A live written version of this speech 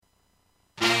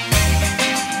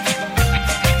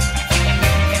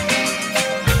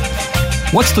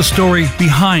What's the story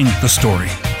behind the story?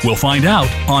 We'll find out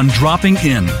on Dropping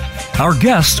In. Our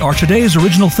guests are today's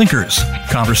original thinkers,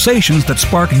 conversations that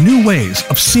spark new ways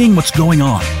of seeing what's going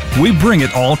on. We bring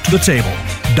it all to the table.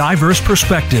 Diverse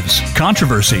perspectives,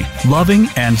 controversy, loving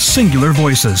and singular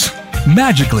voices.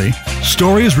 Magically,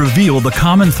 stories reveal the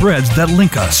common threads that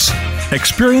link us.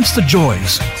 Experience the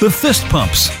joys, the fist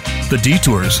pumps, the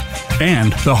detours,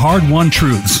 and the hard-won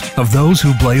truths of those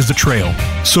who blaze the trail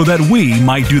so that we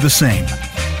might do the same.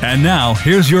 And now,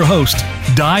 here's your host,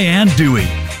 Diane Dewey.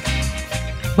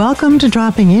 Welcome to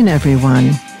Dropping In,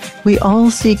 everyone. We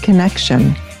all seek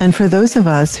connection. And for those of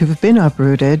us who've been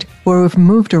uprooted or who've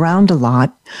moved around a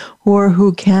lot or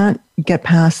who can't get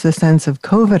past the sense of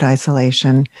COVID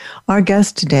isolation, our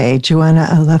guest today, Joanna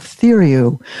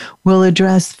Eleftheriou, will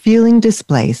address feeling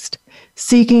displaced,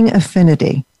 seeking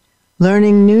affinity,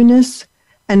 learning newness,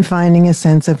 and finding a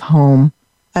sense of home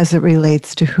as it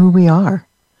relates to who we are.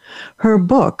 Her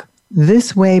book,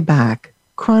 This Way Back,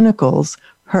 chronicles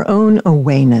her own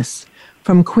awayness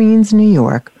from Queens, New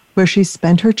York, where she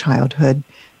spent her childhood,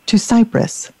 to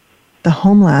Cyprus, the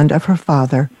homeland of her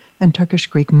father and Turkish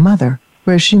Greek mother,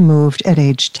 where she moved at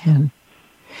age 10.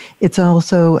 It's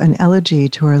also an elegy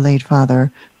to her late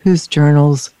father, whose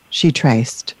journals she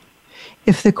traced.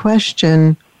 If the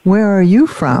question, "Where are you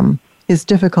from?" is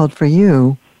difficult for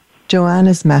you,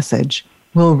 Joanna's message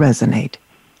will resonate.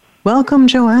 Welcome,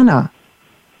 Joanna.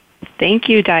 Thank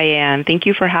you, Diane. Thank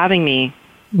you for having me.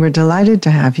 We're delighted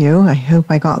to have you. I hope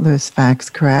I got those facts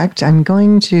correct. I'm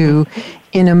going to,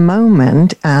 in a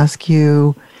moment, ask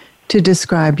you to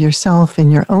describe yourself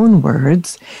in your own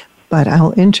words, but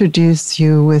I'll introduce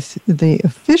you with the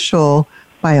official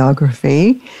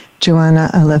biography. Joanna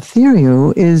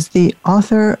Eleftheriou is the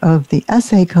author of the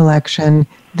essay collection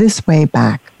This Way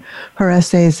Back. Her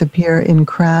essays appear in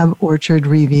Crab Orchard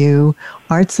Review,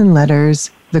 Arts and Letters,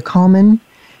 The Common,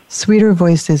 Sweeter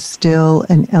Voices Still,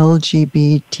 an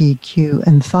LGBTQ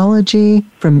anthology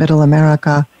from Middle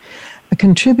America, a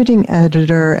contributing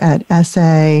editor at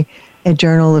Essay, a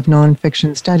journal of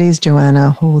nonfiction studies. Joanna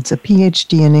holds a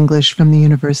PhD in English from the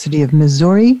University of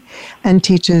Missouri and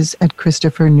teaches at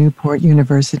Christopher Newport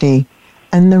University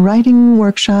and the writing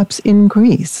workshops in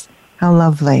Greece. How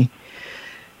lovely.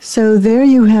 So there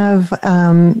you have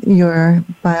your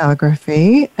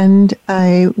biography, and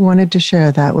I wanted to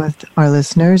share that with our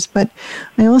listeners, but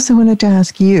I also wanted to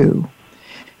ask you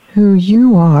who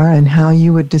you are and how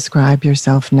you would describe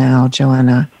yourself now,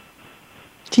 Joanna.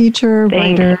 Teacher,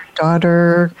 writer,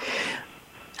 daughter,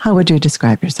 how would you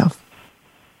describe yourself?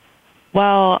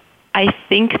 Well, I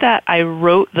think that I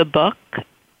wrote the book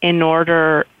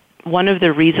one of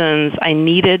the reasons I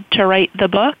needed to write the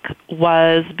book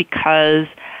was because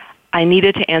I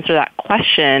needed to answer that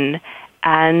question.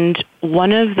 And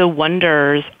one of the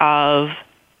wonders of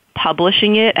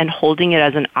publishing it and holding it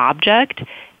as an object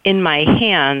in my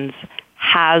hands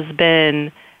has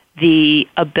been the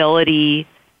ability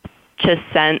to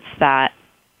sense that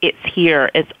it's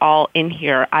here, it's all in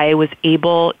here. I was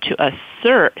able to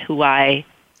assert who I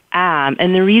am.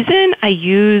 And the reason I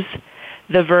use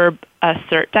the verb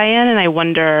assert, Diane, and I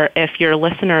wonder if your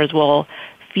listeners will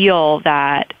feel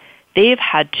that they've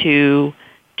had to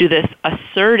do this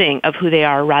asserting of who they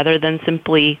are rather than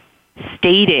simply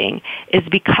stating, is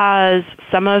because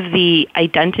some of the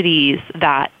identities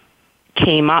that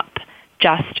came up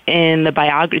just in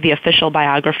the official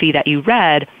biography that you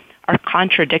read are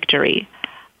contradictory.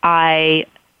 I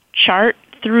chart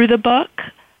through the book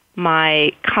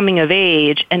my coming of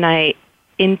age, and I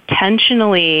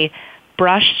intentionally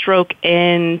brushstroke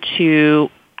into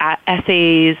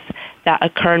essays that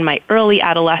occur in my early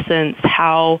adolescence,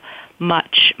 how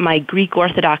much my Greek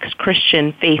Orthodox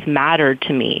Christian faith mattered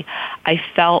to me. I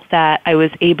felt that I was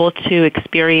able to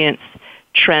experience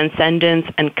transcendence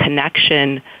and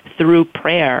connection through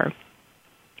prayer.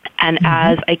 And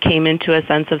as I came into a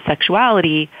sense of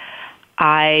sexuality,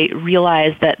 I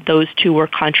realized that those two were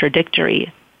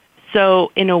contradictory.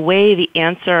 So in a way, the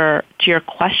answer to your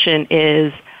question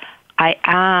is I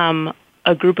am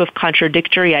a group of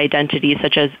contradictory identities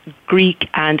such as Greek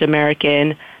and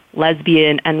American,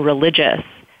 lesbian and religious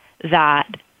that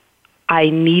I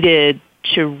needed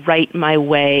to write my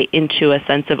way into a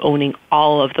sense of owning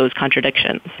all of those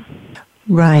contradictions.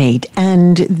 Right.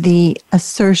 And the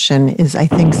assertion is, I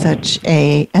think, such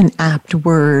an apt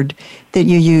word that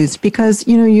you use because,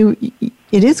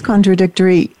 it is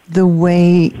contradictory the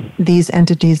way these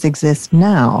entities exist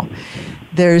now.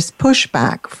 There's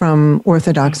pushback from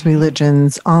Orthodox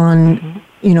religions on,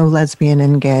 lesbian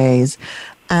and gays.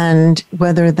 And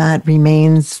whether that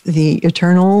remains the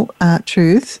eternal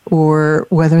truth or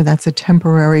whether that's a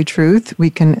temporary truth, we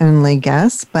can only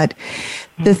guess. But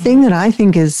the thing that I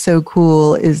think is so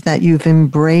cool is that you've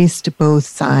embraced both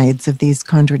sides of these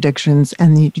contradictions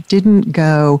and you didn't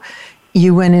go,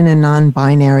 you went in a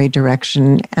non-binary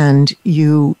direction and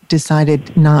you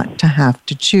decided not to have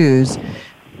to choose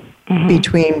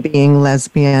between being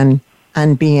lesbian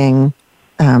and being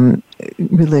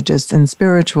religious and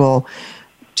spiritual,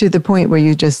 to the point where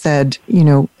you just said, you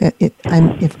know,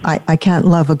 I can't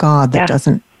love a God that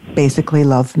doesn't basically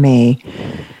love me.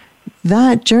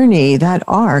 That journey, that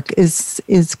arc is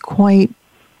quite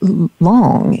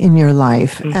long in your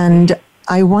life. And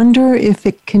I wonder if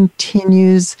it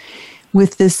continues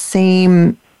with the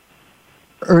same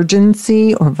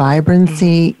urgency or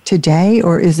vibrancy today,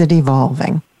 or is it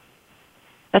evolving?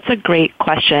 That's a great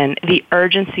question. The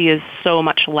urgency is so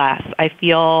much less. I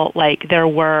feel like there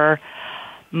were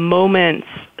moments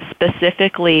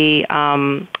specifically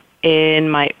in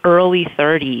my early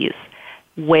 30s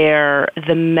where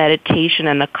the meditation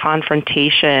and the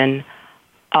confrontation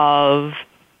of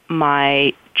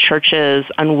my church's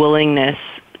unwillingness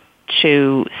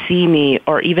to see me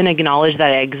or even acknowledge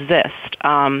that I exist,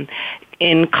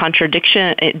 in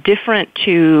contradiction, different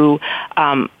to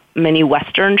many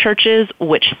Western churches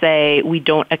which say we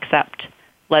don't accept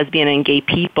lesbian and gay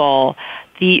people,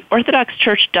 the Orthodox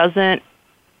Church doesn't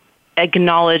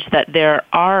acknowledge that there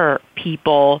are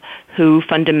people who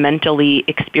fundamentally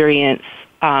experience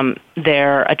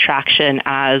their attraction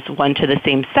as one to the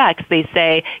same sex. They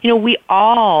say, you know, we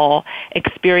all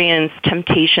experience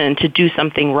temptation to do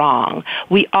something wrong.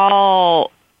 We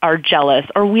all are jealous,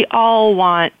 or we all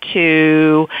want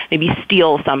to maybe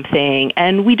steal something,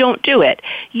 and we don't do it.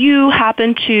 You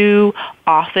happen to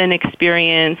often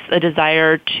experience a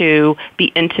desire to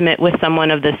be intimate with someone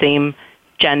of the same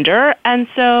gender, and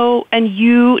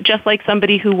you, just like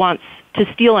somebody who wants to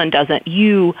steal and doesn't,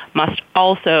 you must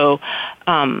also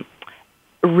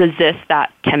resist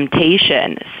that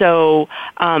temptation. So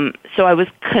I was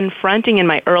confronting in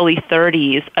my early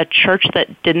 30s a church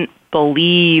that didn't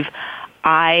believe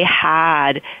I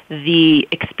had the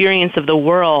experience of the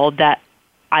world that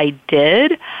I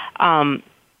did, and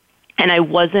I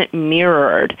wasn't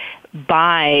mirrored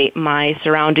by my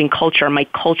surrounding culture. My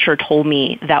culture told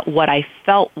me that what I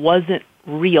felt wasn't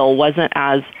real, wasn't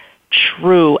as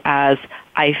true as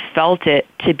I felt it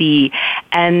to be.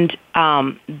 And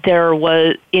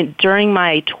during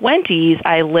my 20s,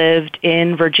 I lived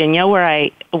in Virginia, where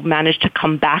I managed to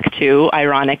come back to,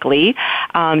 ironically,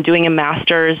 doing a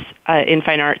master's in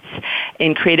fine arts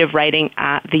in creative writing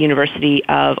at the University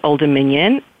of Old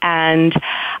Dominion. And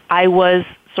I was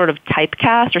sort of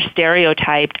typecast or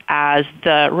stereotyped as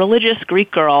the religious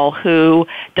Greek girl who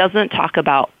doesn't talk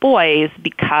about boys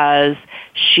because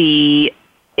she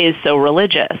is so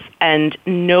religious, and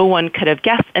no one could have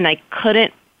guessed, and I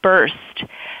couldn't burst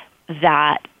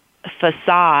that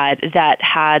facade that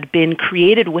had been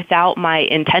created without my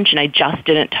intention. I just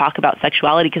didn't talk about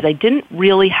sexuality because I didn't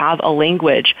really have a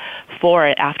language for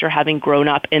it after having grown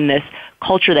up in this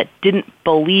culture that didn't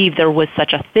believe there was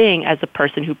such a thing as a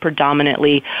person who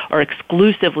predominantly or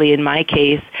exclusively, in my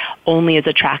case, only is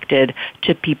attracted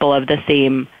to people of the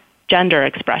same gender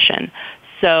expression.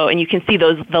 So, and you can see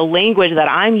the language that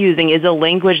I'm using is a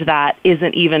language that is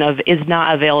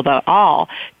not available at all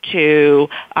to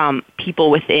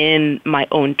people within my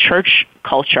own church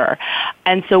culture.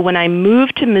 And so when I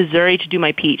moved to Missouri to do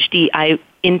my PhD, I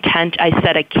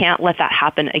said I can't let that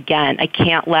happen again. I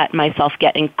can't let myself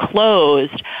get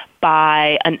enclosed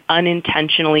by an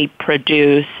unintentionally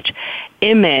produced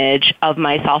image of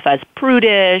myself as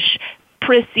prudish,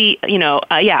 prissy,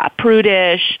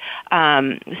 prudish,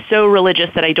 so religious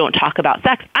that I don't talk about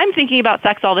sex. I'm thinking about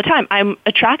sex all the time. I'm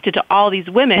attracted to all these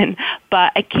women,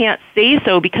 but I can't say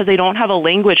so because I don't have a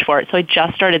language for it. So I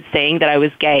just started saying that I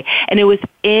was gay. And it was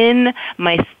in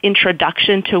my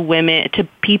introduction to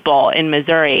people in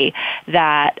Missouri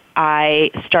that I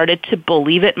started to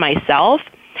believe it myself.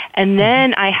 And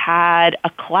then I had a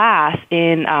class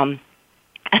in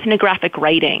ethnographic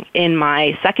writing in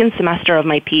my second semester of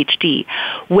my PhD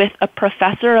with a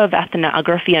professor of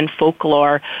ethnography and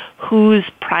folklore whose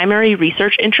primary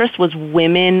research interest was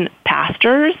women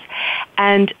pastors.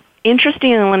 And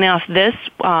interestingly enough, this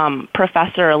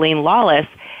professor, Elaine Lawless,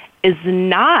 is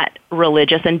not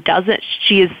religious and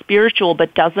she is spiritual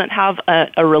but doesn't have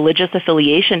a religious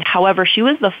affiliation. However, she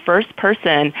was the first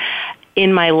person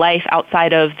in my life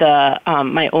outside of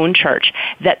my own church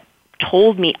that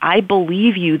told me, I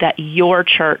believe you that your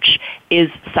church is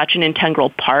such an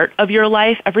integral part of your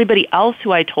life. Everybody else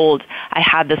who I told I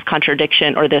had this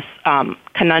contradiction or this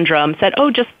conundrum said,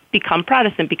 oh, just become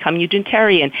Protestant, become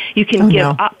Unitarian. You can give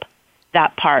up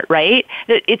that part, right?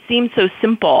 It seems so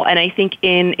simple. And I think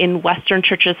in Western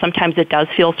churches, sometimes it does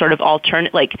feel sort of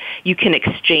alternate, like you can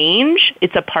exchange.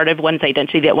 It's a part of one's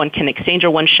identity that one can exchange, or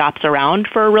one shops around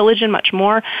for a religion much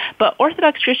more. But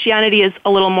Orthodox Christianity is a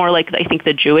little more like, I think,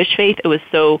 the Jewish faith. It was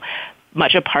so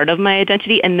much a part of my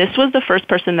identity. And this was the first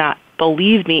person that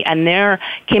believed me. And there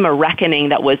came a reckoning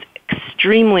that was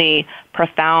extremely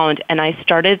profound. And I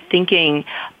started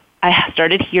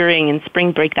hearing in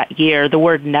spring break that year the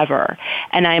word never.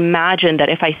 And I imagined that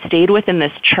if I stayed within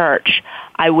this church,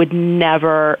 I would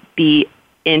never be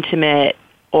intimate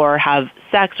or have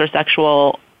sex or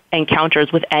sexual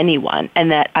encounters with anyone,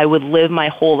 and that I would live my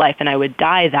whole life and I would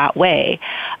die that way.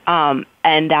 And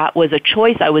that was a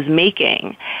choice I was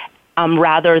making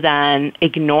rather than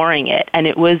ignoring it. And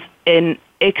it was an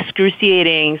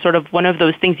excruciating, sort of one of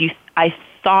those things I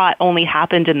thought only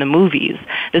happened in the movies.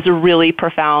 There's a really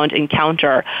profound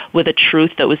encounter with a truth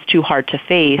that was too hard to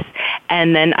face.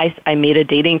 And then I made a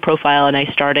dating profile, and I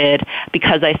started,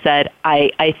 because I said,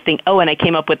 I think, and I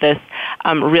came up with this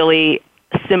really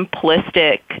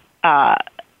simplistic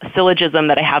syllogism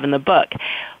that I have in the book.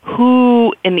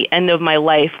 Who, in the end of my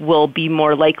life, will be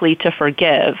more likely to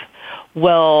forgive?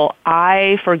 Will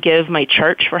I forgive my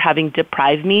church for having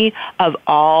deprived me of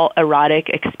all erotic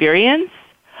experience?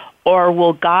 Or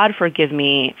will God forgive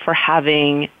me for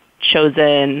having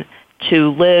chosen to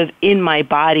live in my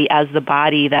body as the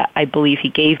body that I believe He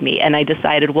gave me? And I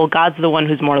decided, well, God's the one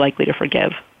who's more likely to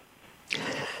forgive.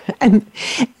 And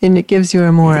it gives you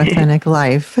a more authentic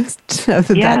life.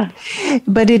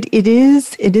 But it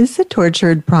is a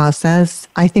tortured process.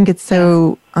 I think it's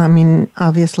so,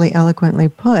 obviously eloquently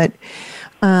put.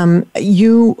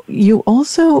 You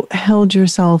also held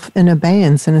yourself in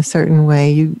abeyance in a certain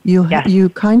way. You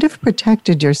kind of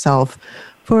protected yourself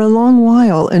for a long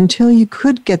while until you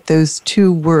could get those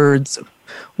two words,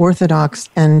 Orthodox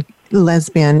and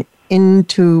lesbian,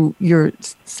 into your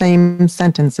same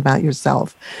sentence about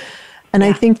yourself. And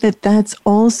I think that's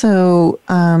also,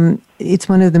 it's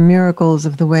one of the miracles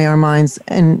of the way our minds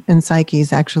and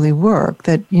psyches actually work,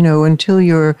 that, until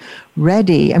you're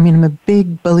ready. I'm a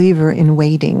big believer in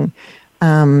waiting.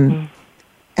 And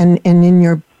in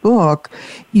your book,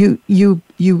 you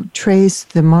trace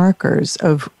the markers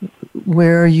of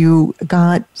where you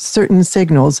got certain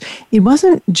signals. It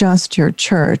wasn't just your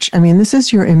church. This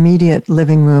is your immediate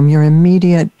living room, your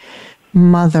immediate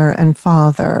mother and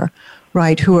father,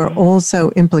 right, who are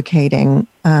also implicating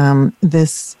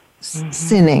this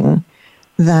sinning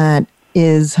that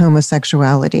is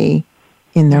homosexuality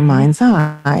in their mind's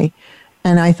eye.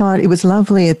 And I thought it was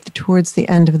lovely towards the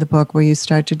end of the book where you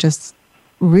start to just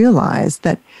realize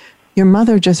that your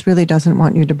mother just really doesn't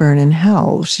want you to burn in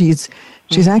hell. She's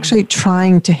actually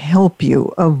trying to help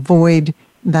you avoid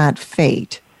that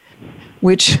fate,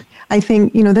 which I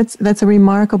think, that's a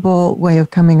remarkable way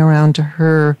of coming around to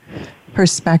her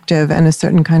perspective and a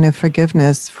certain kind of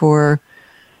forgiveness for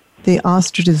the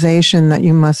ostracization that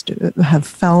you must have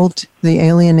felt, the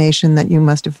alienation that you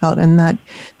must have felt, and that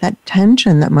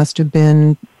tension that must have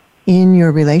been in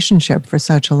your relationship for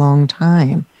such a long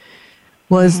time.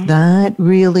 Was that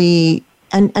really,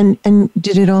 and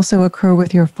did it also occur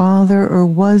with your father, or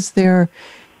was there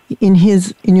in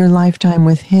your lifetime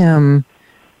with him,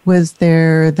 was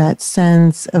there that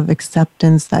sense of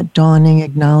acceptance, that dawning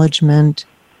acknowledgement?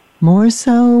 More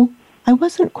so, I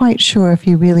wasn't quite sure if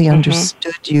he really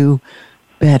understood you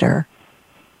better.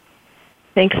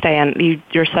 Thanks, Diane.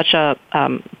 You're such a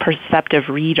perceptive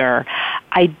reader.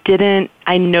 I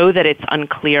know that it's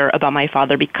unclear about my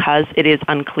father because it is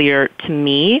unclear to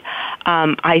me.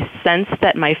 I sense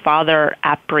that my father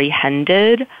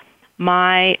apprehended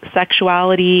my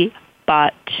sexuality,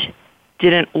 but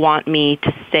didn't want me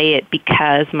to say it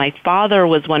because my father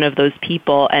was one of those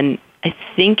people, and I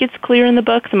think it's clear in the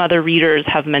book. Some other readers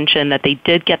have mentioned that they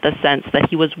did get the sense that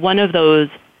he was one of those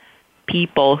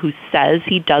people who says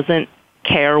he doesn't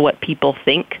care what people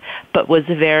think, but was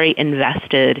very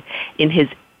invested in his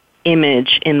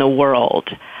image in the world.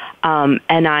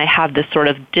 And I have this sort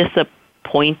of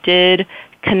disappointed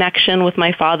connection with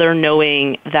my father,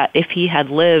 knowing that if he had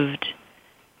lived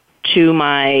to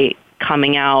my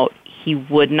coming out, he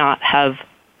would not have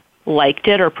liked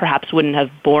it, or perhaps wouldn't have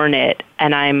borne it.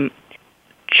 And I'm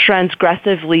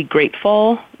transgressively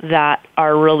grateful that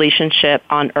our relationship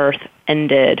on earth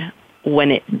ended when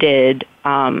it did,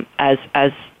 as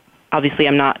obviously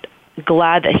I'm not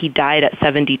glad that he died at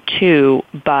 72,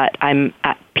 but I'm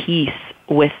at peace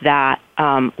with that,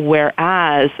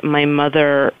 whereas my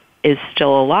mother is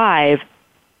still alive.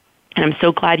 And I'm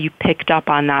so glad you picked up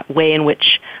on that way in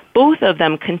which both of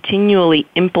them continually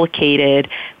implicated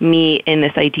me in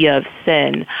this idea of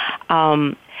sin.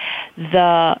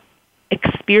 The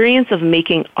experience of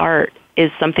making art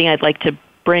is something I'd like to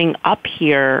bring up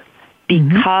here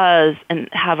because, and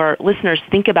have our listeners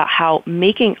think about how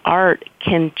making art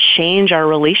can change our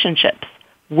relationships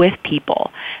with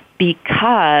people,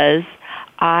 because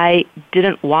I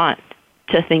didn't want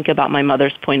to think about my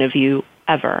mother's point of view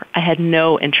ever. I had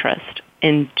no interest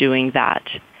in doing that.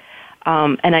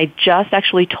 And I just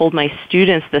actually told my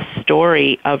students the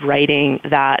story of writing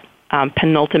that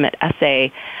penultimate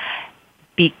essay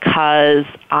because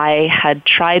I had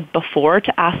tried before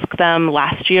to ask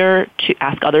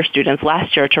other students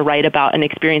last year to write about an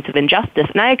experience of injustice.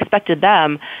 And I expected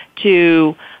them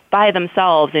to, by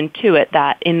themselves, intuit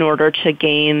that in order to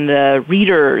gain the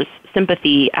reader's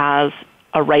sympathy as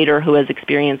a writer who has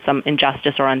experienced some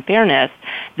injustice or unfairness,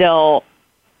 they'll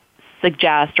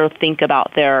suggest or think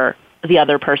about the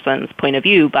other person's point of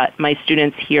view. But my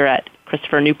students here at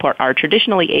Christopher Newport are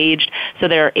traditionally aged, so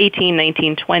they're 18,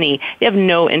 19, 20. They have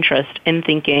no interest in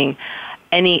thinking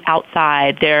any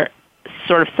outside their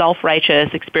sort of self-righteous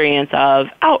experience of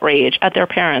outrage at their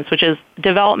parents, which is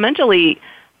developmentally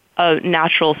a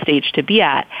natural stage to be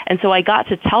at. And so I got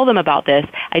to tell them about this.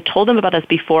 I told them about this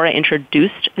before I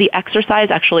introduced the exercise,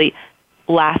 actually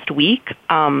last week.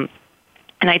 And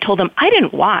I told them I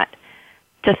didn't want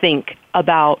to think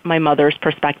about my mother's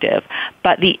perspective,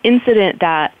 but the incident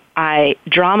that I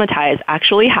dramatized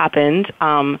actually happened.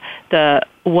 The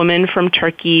woman from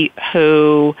Turkey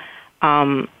who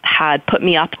had put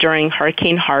me up during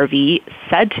Hurricane Harvey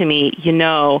said to me,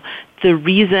 the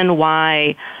reason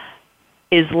why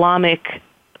Islamic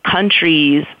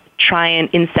countries try and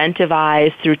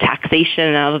incentivize through taxation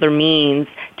and other means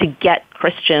to get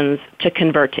Christians to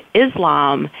convert to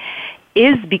Islam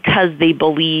is because they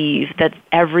believe that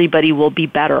everybody will be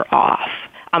better off.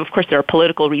 Of course, there are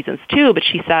political reasons too, but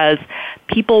she says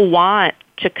people want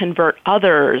to convert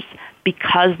others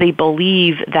because they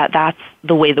believe that that's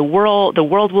the way the world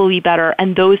will be better,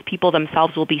 and those people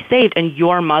themselves will be saved. And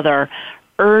your mother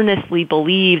earnestly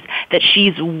believes that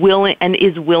she's willing and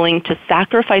is willing to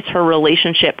sacrifice her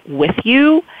relationship with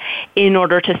you in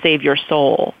order to save your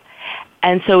soul.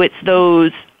 And so it's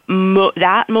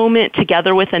that moment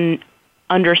together with an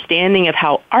understanding of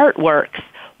how art works,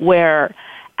 where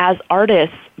as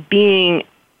artists, being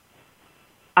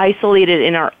isolated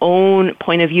in our own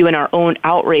point of view and our own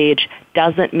outrage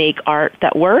doesn't make art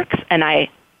that works. And I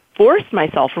forced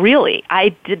myself, really.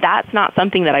 That's not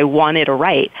something that I wanted to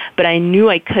write, but I knew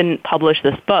I couldn't publish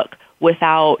this book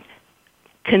without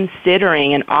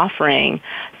considering and offering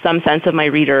some sense of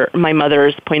my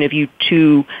mother's point of view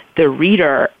to the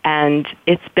reader. And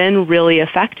it's been really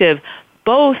effective,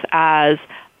 both as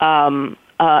an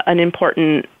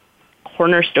important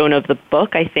cornerstone of the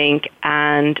book, I think,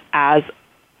 and as,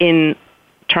 in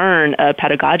turn, a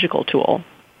pedagogical tool.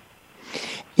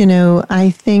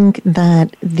 I think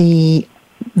that the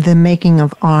making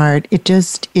of art, it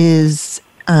just is,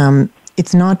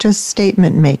 it's not just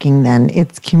statement making then,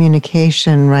 it's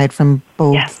communication, right, from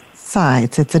both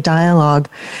sides. It's a dialogue.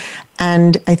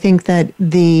 And I think that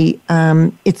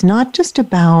it's not just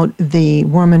about the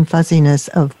warm and fuzziness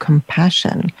of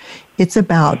compassion. It's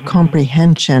about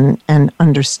comprehension and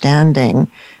understanding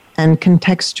and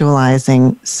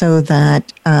contextualizing so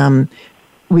that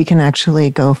we can actually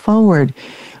go forward.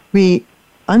 We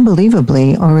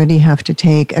unbelievably already have to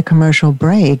take a commercial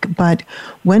break, but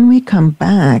when we come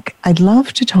back, I'd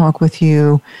love to talk with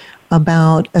you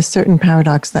about a certain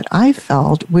paradox that I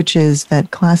felt, which is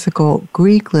that classical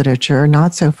Greek literature,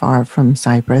 not so far from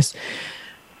Cyprus,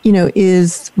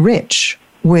 is rich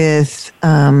with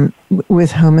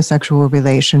homosexual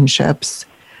relationships.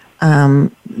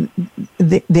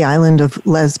 The island of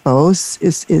Lesbos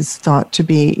is thought to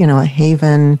be, a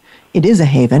haven. It is a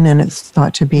haven, and it's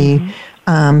thought to be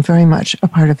very much a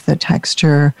part of the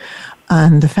texture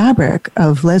and the fabric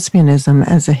of lesbianism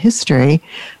as a history.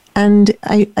 And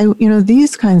I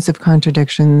these kinds of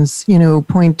contradictions,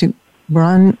 point to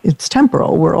it's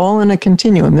temporal. We're all in a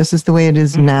continuum. This is the way it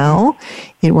is now.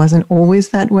 It wasn't always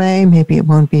that way. Maybe it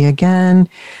won't be again.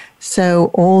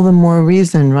 So all the more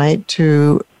reason, right,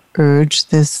 to urge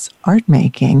this art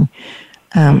making.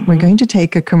 We're going to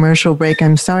take a commercial break.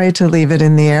 I'm sorry to leave it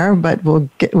in the air, but we'll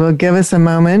give us a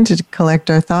moment to collect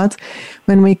our thoughts.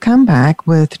 When we come back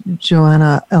with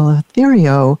Joanna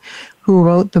Eleutherio, who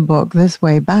wrote the book This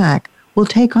Way Back, we'll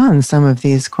take on some of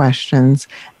these questions,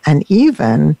 and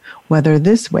even whether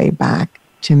this way back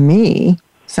to me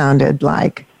sounded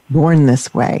like born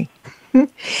this way.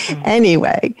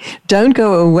 Anyway, don't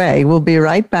go away. We'll be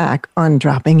right back on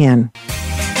Dropping In.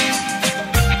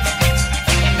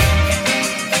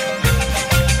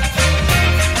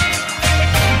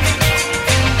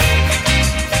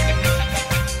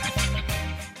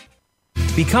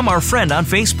 Become our friend on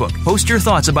Facebook. Post your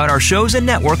thoughts about our shows and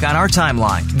network on our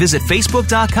timeline. Visit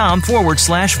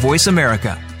facebook.com/Voice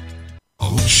America.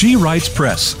 She Writes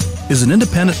Press is an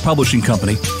independent publishing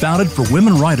company founded for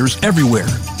women writers everywhere.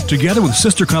 Together with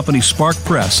sister company Spark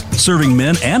Press, serving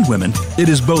men and women, it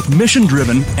is both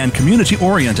mission-driven and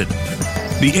community-oriented.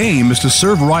 The aim is to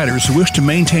serve writers who wish to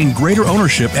maintain greater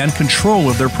ownership and control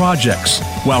of their projects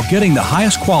while getting the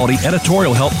highest quality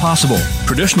editorial help possible,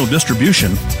 traditional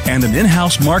distribution, and an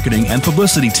in-house marketing and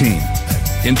publicity team.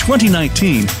 In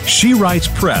 2019, She Writes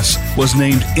Press was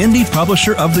named Indie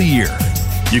Publisher of the Year.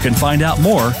 You can find out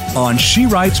more on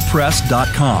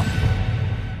shewritespress.com.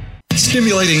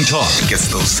 Stimulating talk gets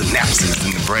those synapses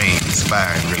in the brain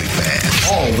firing really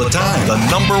fast. all the time. The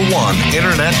 #1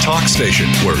 internet talk station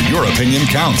where your opinion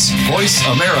counts.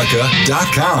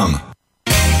 VoiceAmerica.com.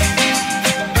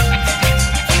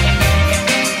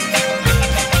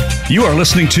 You are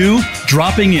listening to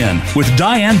Dropping In with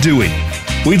Diane Dewey.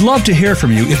 We'd love to hear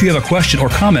from you if you have a question or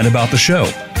comment about the show.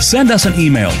 Send us an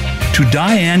email to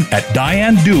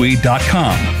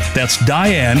Diane@DianeDewey.com. That's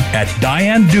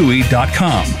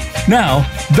Diane@DianeDewey.com. Now,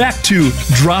 back to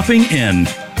Dropping In.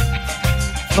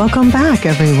 Welcome back,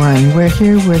 everyone. We're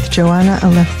here with Joanna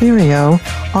Eleftherio,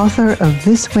 author of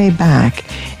This Way Back.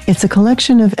 It's a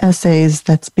collection of essays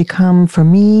that's become, for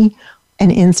me, an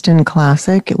instant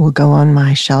classic. It will go on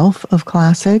my shelf of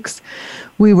classics.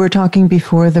 We were talking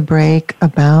before the break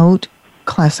about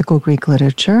classical Greek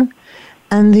literature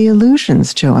and the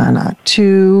allusions, Joanna,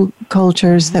 to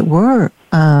cultures that were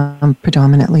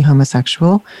predominantly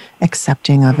homosexual,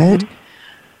 accepting of it.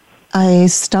 I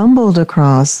stumbled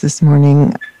across this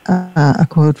morning a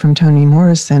quote from Toni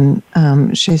Morrison.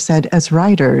 She said, as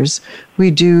writers,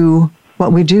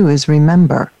 what we do is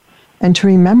remember. And to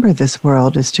remember this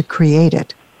world is to create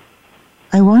it.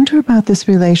 I wonder about this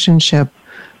relationship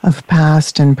of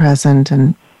past and present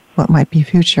and what might be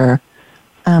future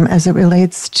as it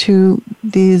relates to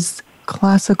these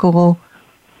classical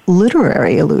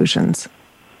literary allusions.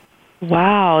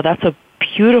 Wow, that's a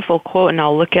beautiful quote, and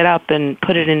I'll look it up and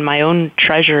put it in my own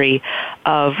treasury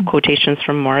of quotations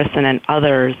from Morrison and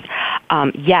others.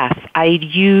 Yes, I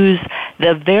use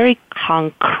the very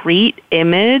concrete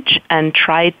image and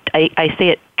I say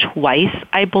it twice,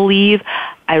 I believe.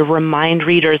 I remind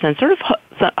readers and sort of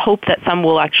hope that some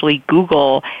will actually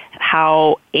Google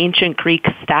how ancient Greek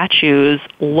statues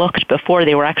looked before.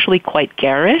 They were actually quite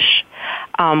garish.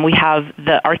 We have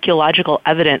the archaeological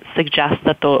evidence suggests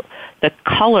that the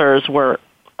colors were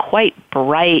quite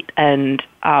bright and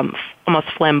almost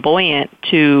flamboyant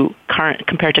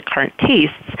compared to current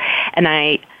tastes. And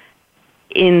I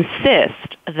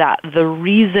insist that the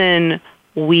reason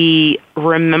we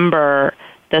remember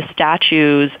the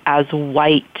statues as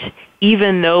white,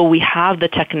 even though we have the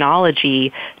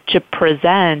technology to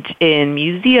present in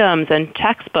museums and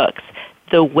textbooks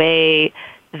the way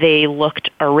they looked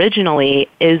originally,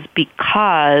 is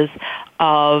because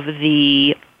of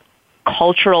the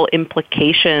cultural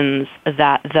implications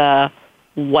that the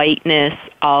whiteness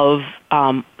of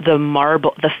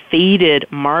the faded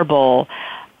marble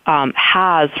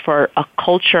has for a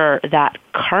culture that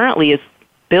currently is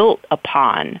built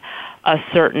upon a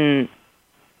certain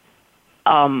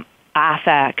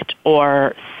affect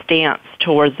or stance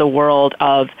towards the world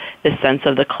of the sense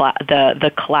of the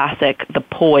classic, the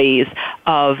poise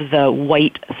of the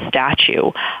white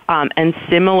statue. And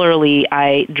similarly,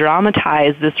 I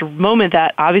dramatize this moment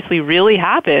that obviously really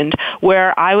happened,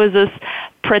 where I was this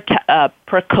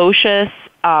precocious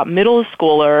middle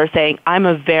schooler saying, I'm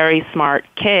a very smart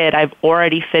kid. I've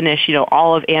already finished,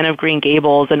 all of Anne of Green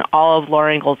Gables and all of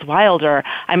Laura Ingalls Wilder.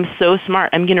 I'm so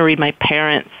smart. I'm going to read my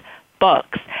parents'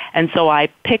 books. And so I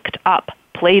picked up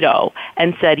Plato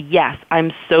and said, yes,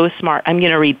 I'm so smart. I'm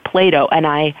going to read Plato. And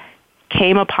I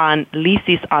came upon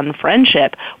Lysis on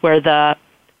Friendship, where the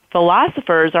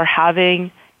philosophers are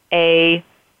having a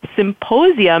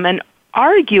symposium and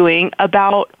arguing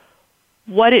about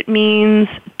what it means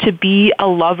to be a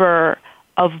lover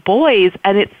of boys.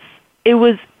 And it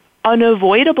was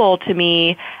unavoidable to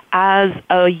me as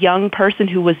a young person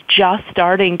who was just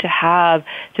starting to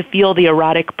feel the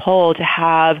erotic pull, to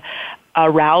have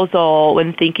arousal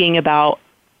when thinking about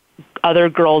other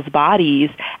girls' bodies,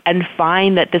 and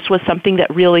find that this was something that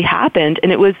really happened.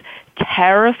 And it was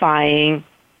terrifying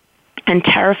and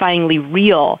terrifyingly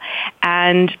real.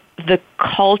 And the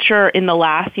culture in the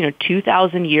last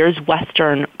 2,000 years,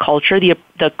 Western culture,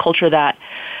 the culture that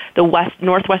the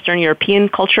Northwestern European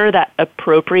culture that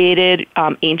appropriated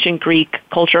ancient Greek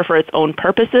culture for its own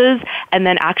purposes, and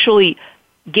then actually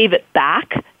gave it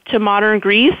back to modern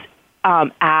Greece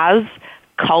as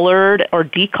colored or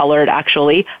decolored,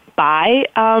 actually, by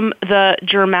the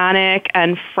Germanic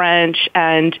and French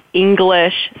and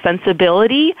English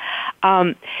sensibility.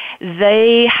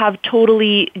 They have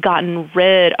totally gotten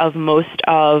rid of most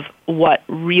of what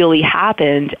really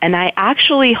happened. And I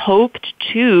actually hoped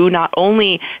to not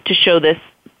only to show this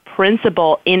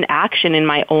principle in action in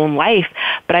my own life,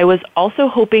 but I was also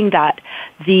hoping that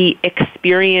the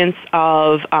experience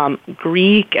of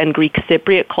Greek and Greek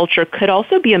Cypriot culture could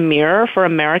also be a mirror for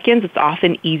Americans. It's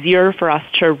often easier for us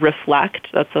to reflect,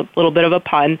 that's a little bit of a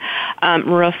pun,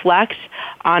 reflect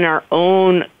on our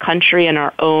own country and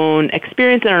our own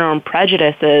experience and our own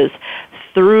prejudices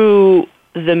through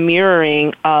the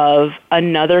mirroring of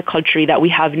another country that we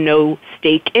have no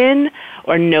stake in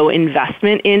or no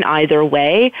investment in either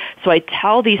way. So I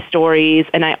tell these stories,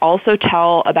 and I also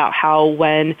tell about how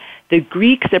when the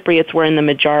Greek Cypriots were in the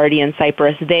majority in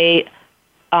Cyprus, they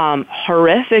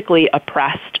horrifically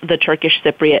oppressed the Turkish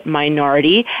Cypriot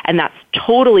minority, and that's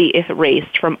totally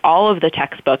erased from all of the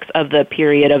textbooks of the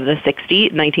period of the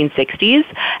 1960s,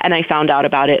 and I found out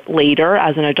about it later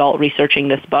as an adult researching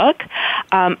this book.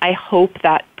 I hope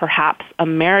that perhaps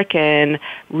American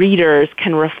readers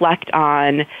can reflect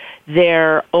on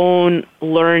their own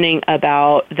learning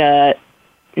about the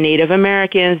Native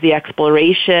Americans, the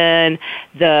exploration,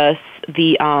 the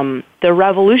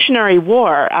Revolutionary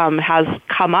War has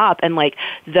come up, and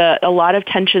a lot of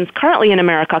tensions currently in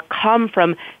America come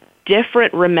from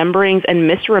different rememberings and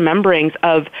misrememberings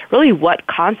of really what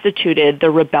constituted the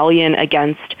rebellion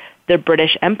against the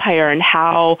British Empire and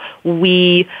how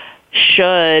we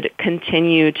should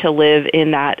continue to live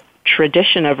in that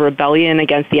tradition of rebellion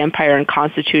against the empire and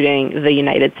constituting the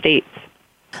United States.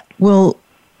 Well,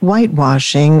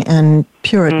 whitewashing and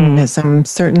Puritanism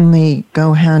certainly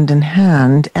go hand in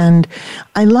hand. And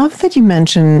I love that you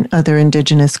mention other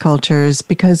indigenous cultures,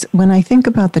 because when I think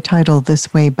about the title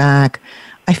This Way Back,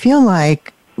 I feel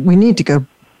like we need to go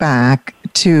back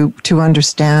to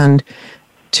understand,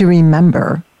 to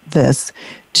remember this,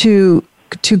 to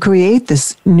create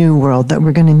this new world that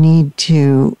we're going to need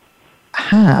to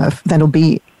have that'll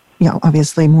be,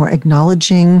 obviously more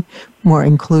acknowledging, more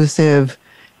inclusive,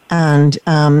 and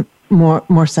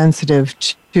more sensitive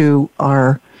to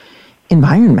our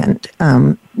environment,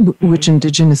 which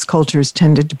indigenous cultures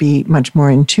tended to be much more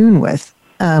in tune with.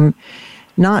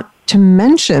 Not to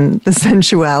mention the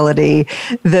sensuality,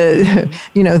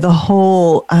 the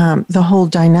whole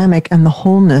dynamic and the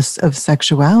wholeness of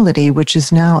sexuality, which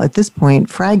is now at this point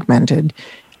fragmented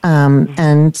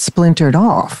and splintered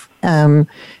off.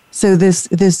 So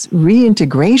this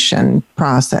reintegration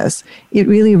process, it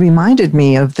really reminded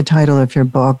me of the title of your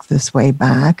book, This Way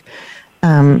Back.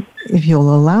 If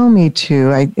you'll allow me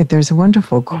to, there's a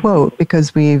wonderful quote,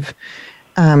 because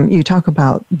you talk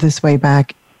about This Way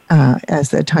Back as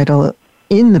the title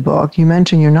in the book. You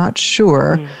mention you're not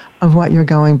sure of what you're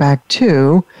going back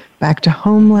to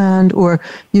homeland, or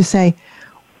you say,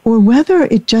 or whether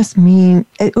it just meant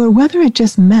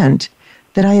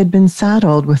that I had been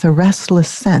saddled with a restless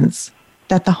sense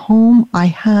that the home I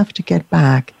have to get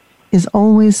back is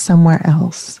always somewhere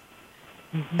else.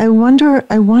 I wonder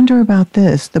about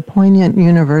this, the poignant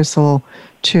universal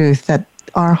truth that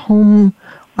our home,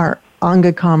 our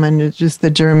angekommen, is just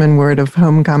the German word of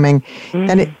homecoming,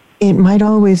 that it might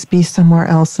always be somewhere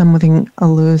else, something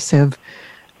elusive.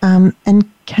 And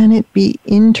can it be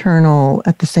internal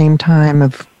at the same time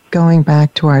of going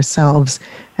back to ourselves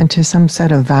and to some set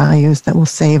of values that will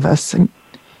save us? And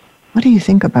what do you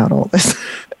think about all this?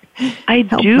 I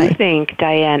think,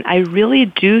 Diane, I really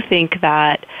do think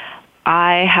that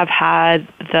I have had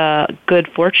the good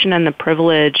fortune and the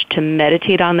privilege to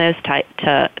meditate on this,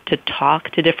 to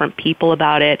talk to different people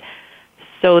about it,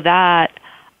 so that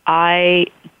I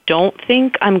don't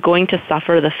think I'm going to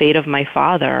suffer the fate of my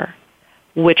father,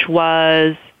 which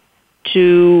was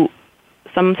to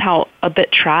somehow a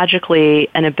bit tragically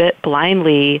and a bit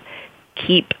blindly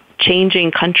keep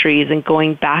changing countries and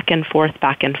going back and forth,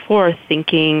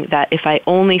 thinking that if I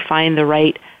only find the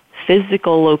right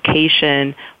physical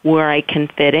location where I can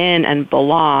fit in and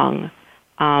belong,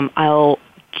 I'll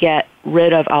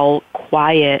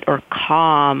quiet or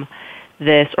calm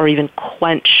this, or even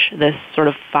quench this sort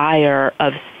of fire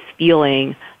of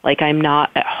feeling like I'm not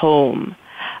at home.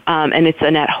 And it's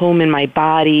an at home in my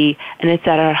body, and it's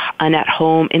an at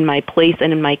home in my place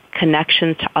and in my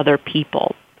connections to other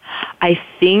people. I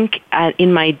think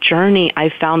in my journey, I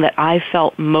found that I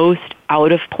felt most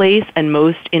out of place and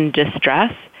most in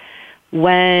distress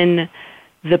when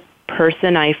the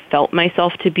person I felt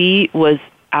myself to be was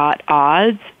at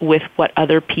odds with what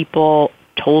other people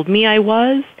told me I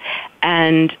was.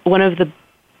 And one of the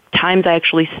times I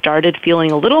actually started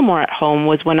feeling a little more at home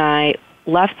was when I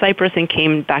left Cyprus and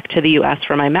came back to the U.S.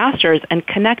 for my master's and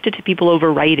connected to people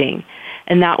over writing.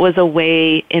 And that was a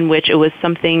way in which it was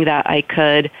something that I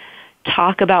could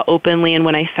talk about openly. And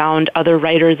when I found other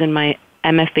writers in my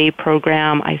MFA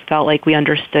program, I felt like we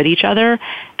understood each other.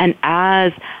 And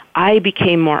as I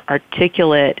became more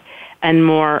articulate and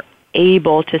more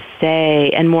able to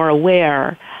say and more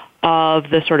aware of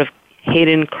the sort of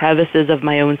hidden crevices of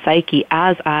my own psyche,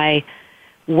 as I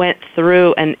went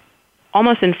through and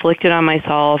almost inflicted on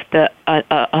myself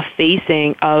a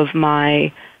facing of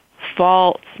my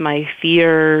faults, my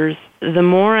fears, the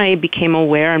more I became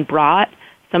aware and brought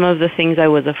some of the things I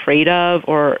was afraid of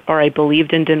or I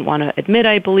believed and didn't want to admit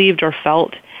I believed or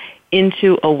felt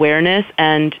into awareness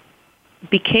and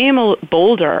became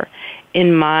bolder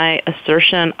in my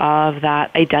assertion of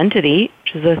that identity,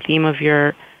 which is the theme of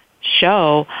your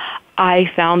show,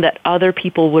 I found that other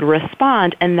people would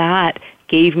respond, and that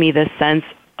gave me this sense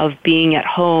of being at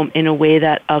home in a way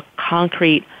that a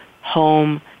concrete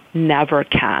home never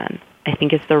can. I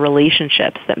think it's the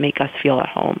relationships that make us feel at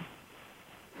home.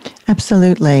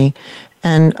 Absolutely.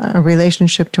 And a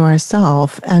relationship to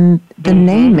ourselves and the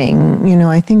naming,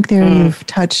 I think there you've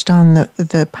touched on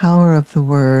the power of the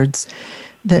words,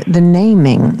 the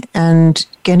naming, and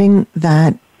getting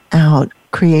that out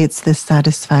creates this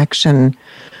satisfaction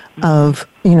of,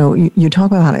 you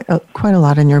talk about it quite a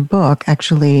lot in your book,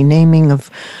 actually, naming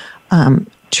of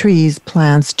trees,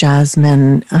 plants,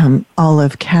 jasmine,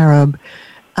 olive, carob,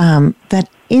 that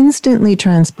instantly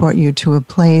transport you to a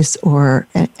place or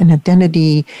an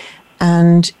identity,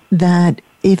 and that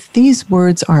if these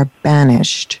words are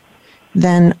banished,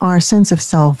 then our sense of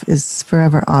self is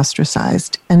forever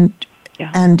ostracized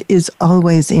and is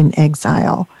always in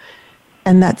exile.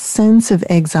 And that sense of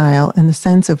exile and the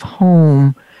sense of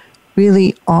home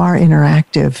really are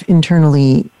interactive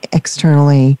internally,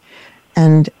 externally.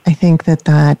 And I think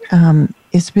that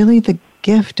is really the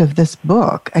gift of this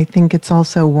book. I think it's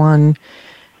also one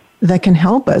that can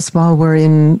help us while we're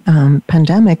in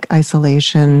pandemic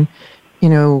isolation.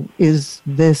 Is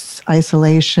this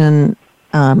isolation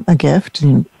a gift?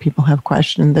 And people have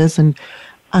questioned this. And,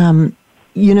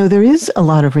 there is a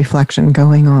lot of reflection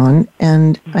going on.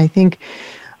 And I think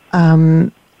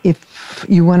if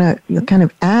you want to kind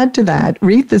of add to that,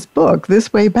 read this book,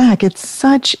 This Way Back. It's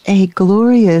such a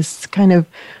glorious kind of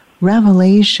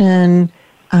revelation.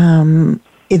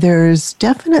 There's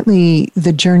definitely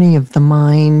the journey of the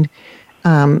mind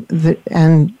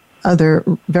and other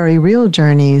very real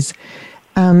journeys.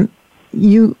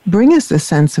 You bring us a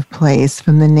sense of place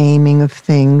from the naming of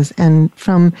things and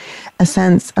from a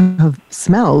sense of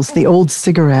smells. The old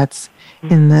cigarettes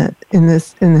in the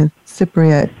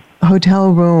Cypriot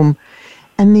hotel room,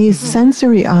 and these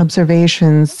sensory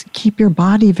observations keep your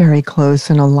body very close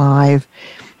and alive.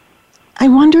 I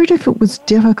wondered if it was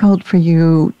difficult for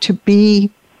you to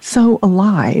be so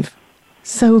alive,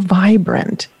 so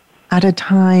vibrant at a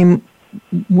time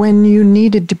when you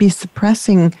needed to be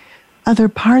suppressing other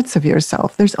parts of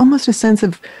yourself. There's almost a sense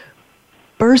of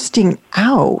bursting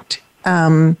out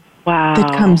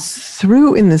that comes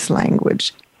through in this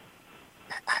language.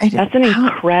 That's an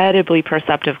incredibly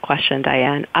perceptive question,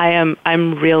 Diane.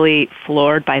 I'm really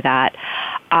floored by that.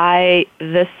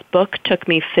 This book took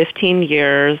me 15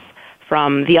 years.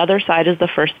 From The Other Side is the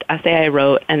first essay I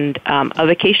wrote, and A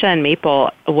Vacation in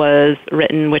Maple was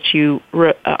written, which you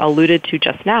alluded to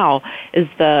just now, is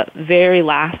the very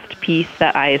last piece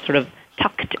that I sort of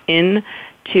tucked in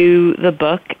to the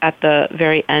book at the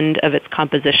very end of its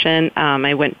composition.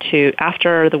 I went to,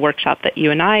 after the workshop that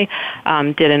you and I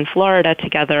did in Florida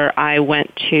together, I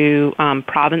went to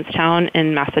Provincetown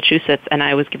in Massachusetts, and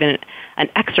I was given an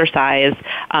exercise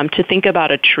to think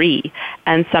about a tree.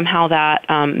 And somehow that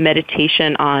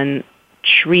meditation on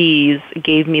trees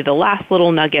gave me the last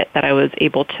little nugget that I was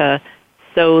able to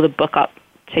sew the book up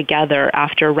together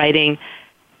after writing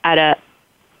at a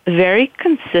very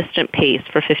consistent pace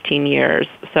for 15 years.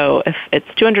 So if it's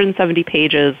 270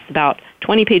 pages, about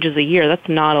 20 pages a year, that's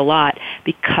not a lot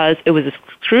because it was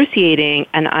excruciating,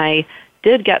 and I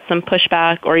did get some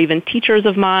pushback, or even teachers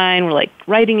of mine were like,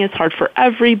 writing is hard for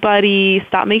everybody.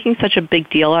 Stop making such a big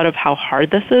deal out of how hard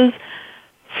this is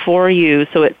for you.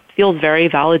 So it feels very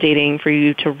validating for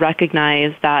you to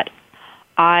recognize that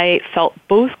I felt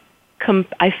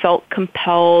I felt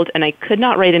compelled, and I could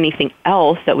not write anything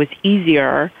else that was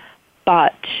easier,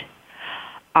 but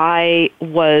I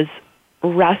was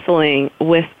wrestling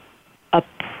with a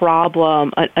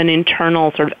problem, an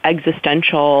internal sort of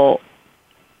existential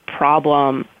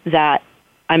problem that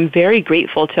I'm very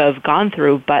grateful to have gone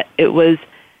through, but it was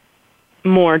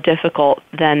more difficult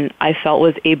than I felt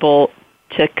was able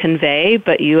to convey.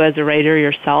 But you as a writer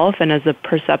yourself and as a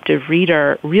perceptive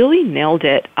reader really nailed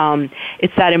it.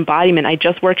 It's that embodiment. I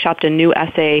just workshopped a new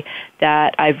essay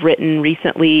that I've written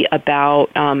recently about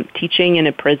teaching in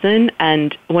a prison,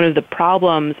 and one of the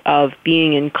problems of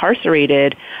being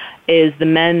incarcerated is the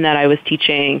men that I was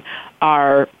teaching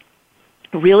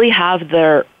really have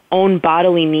their own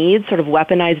bodily needs sort of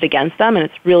weaponized against them, and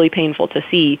it's really painful to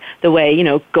see the way,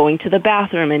 going to the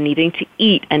bathroom and needing to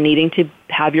eat and needing to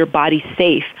have your body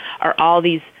safe are all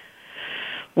these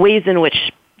ways in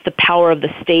which the power of the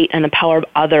state and the power of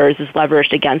others is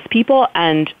leveraged against people.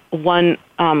 And one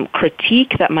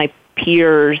critique that my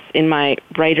peers in my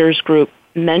writers group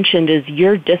mentioned is,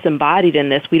 you're disembodied in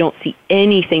this. We don't see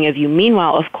anything of you.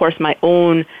 Meanwhile, of course, my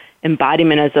own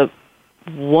embodiment as a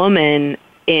woman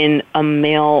in a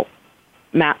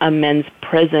men's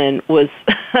prison was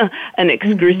an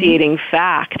excruciating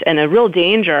fact and a real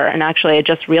danger. And actually, I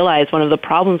just realized one of the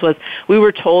problems was we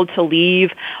were told to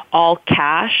leave all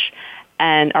cash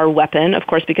and our weapon, of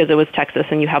course, because it was Texas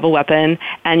and you have a weapon,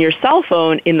 and your cell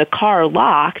phone in the car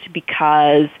locked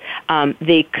because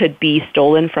they could be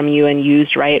stolen from you and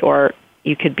used, right? Or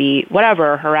you could be,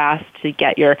 whatever, harassed to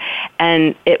get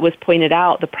and it was pointed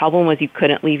out the problem was you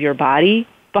couldn't leave your body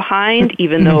behind,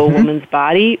 even though a woman's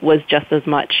body was just as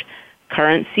much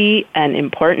currency and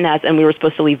important as, and we were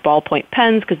supposed to leave ballpoint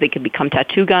pens because they could become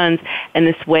tattoo guns, and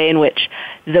this way in which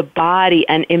the body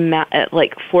and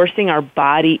forcing our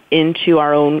body into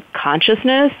our own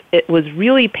consciousness, it was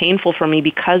really painful for me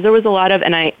because there was a lot of,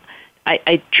 and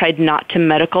I tried not to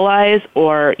medicalize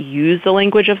or use the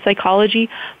language of psychology,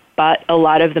 but a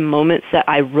lot of the moments that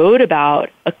I wrote about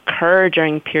occur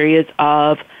during periods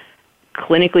of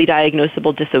clinically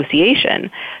diagnosable dissociation.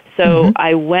 So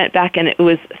I went back, and it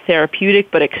was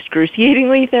therapeutic, but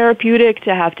excruciatingly therapeutic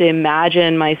to have to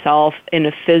imagine myself in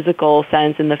a physical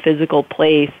sense, in the physical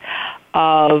place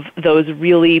of those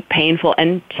really painful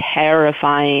and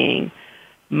terrifying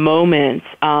moments.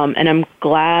 And I'm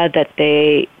glad that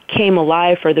they came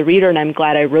alive for the reader, and I'm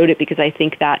glad I wrote it because I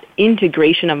think that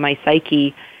integration of my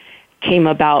psyche came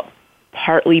about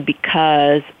partly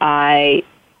because I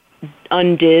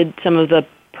undid some of the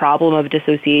problem of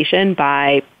dissociation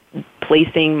by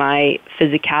placing my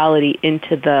physicality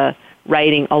into the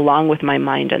writing along with my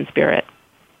mind and spirit.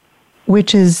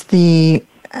 Which is the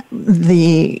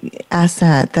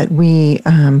asset that we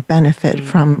benefit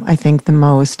from, I think, the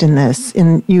most in this.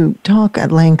 And you talk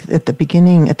at length at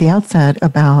the outset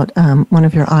about one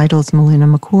of your idols, Melina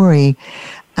McCory.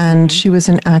 And she was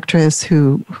an actress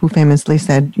who famously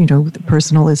said, the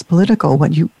personal is political.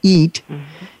 What you eat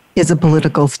is a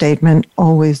political statement.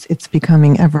 Always, it's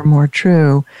becoming ever more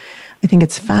true. I think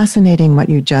it's fascinating what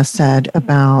you just said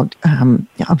about,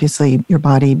 obviously, your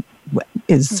body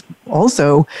is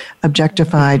also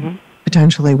objectified,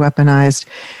 potentially weaponized.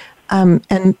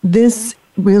 And this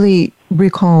really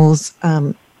recalls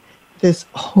this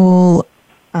whole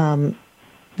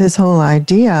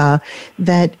idea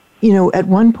that, at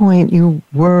one point you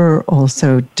were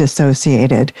also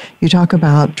dissociated. You talk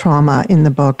about trauma in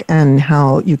the book and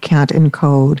how you can't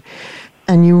encode.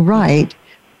 And you write,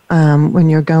 when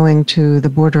you're going to the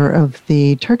border of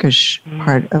the Turkish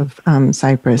part of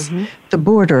Cyprus, the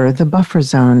border, the buffer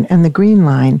zone, and the green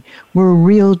line were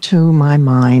real to my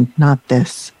mind, not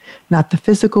the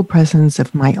physical presence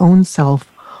of my own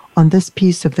self on this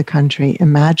piece of the country,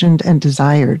 imagined and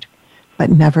desired,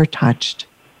 but never touched.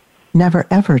 Never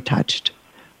ever touched.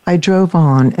 I drove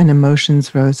on and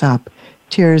emotions rose up.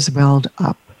 Tears welled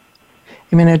up.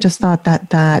 I just thought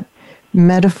that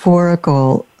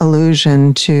metaphorical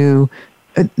allusion to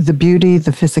the beauty,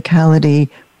 the physicality,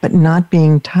 but not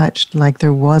being touched, like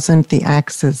there wasn't the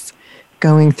axis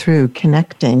going through,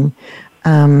 connecting.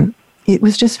 It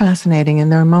was just fascinating. And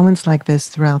there are moments like this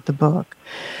throughout the book.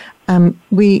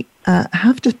 We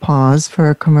have to pause for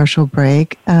a commercial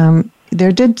break.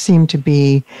 There did seem to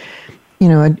be,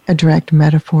 a direct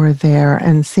metaphor there,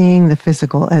 and seeing the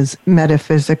physical as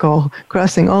metaphysical,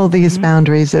 crossing all these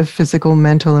boundaries of physical,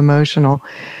 mental, emotional.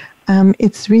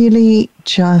 It's really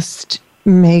just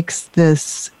makes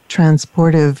this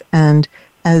transportive. And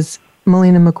as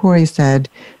Melina McCory said,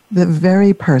 the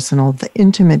very personal, the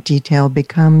intimate detail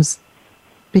becomes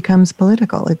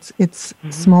political. It's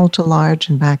small to large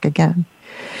and back again.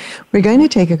 We're going to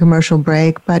take a commercial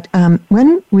break, but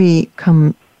when we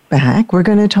come back, we're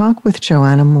going to talk with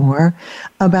Joanna Moore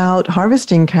about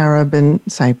harvesting carob in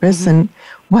Cyprus and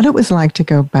what it was like to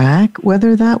go back,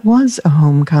 whether that was a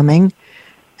homecoming,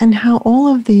 and how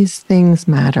all of these things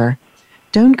matter.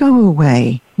 Don't go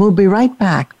away. We'll be right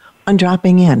back on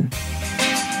Dropping In.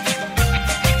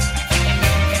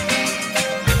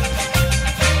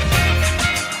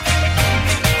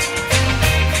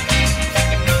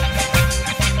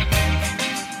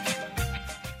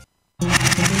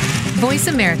 Voice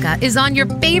America is on your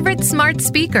favorite smart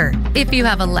speaker. If you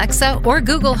have Alexa or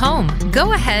Google Home,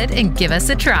 go ahead and give us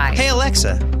a try. Hey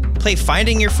Alexa, play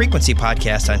Finding Your Frequency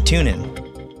podcast on TuneIn.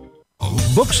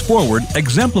 Books Forward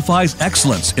exemplifies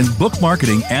excellence in book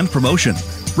marketing and promotion,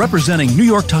 representing New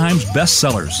York Times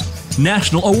bestsellers,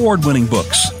 national award-winning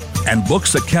books, and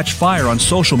books that catch fire on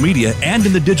social media and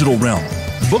in the digital realm.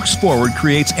 Books Forward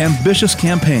creates ambitious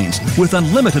campaigns with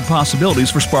unlimited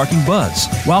possibilities for sparking buzz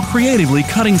while creatively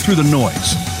cutting through the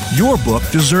noise. Your book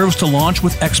deserves to launch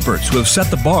with experts who have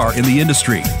set the bar in the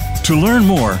industry. To learn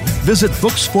more, visit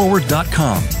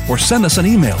booksforward.com or send us an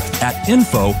email at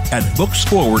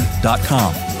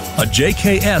info@booksforward.com. A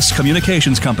JKS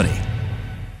Communications company.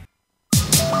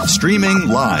 Streaming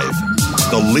live.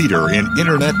 The leader in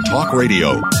Internet talk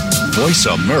radio.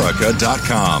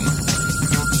 VoiceAmerica.com.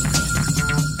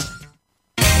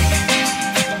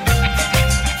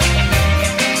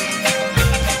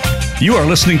 You are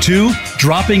listening to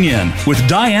Dropping In with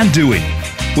Diane Dewey.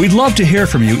 We'd love to hear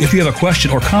from you if you have a question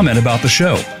or comment about the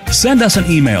show. Send us an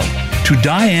email to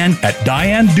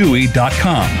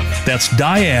diane@dianedewey.com. That's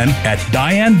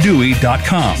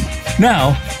diane@dianedewey.com.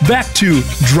 Now, back to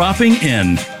Dropping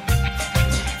In.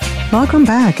 Welcome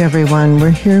back, everyone. We're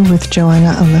here with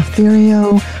Joanna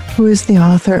Eleftherio, who is the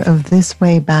author of This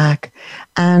Way Back.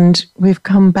 And we've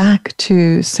come back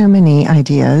to so many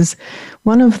ideas.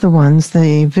 One of the ones,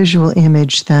 the visual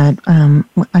image that you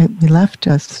left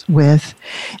us with,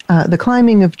 the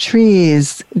climbing of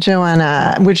trees,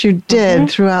 Joanna, which you did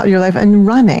throughout your life, and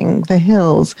running the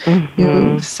hills.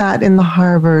 You sat in the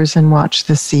harbors and watched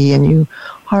the sea, and you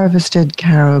harvested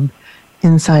carob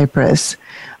in Cyprus.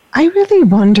 I really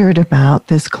wondered about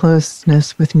this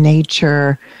closeness with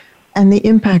nature and the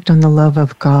impact on the love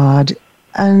of God,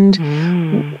 and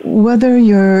whether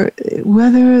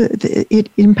it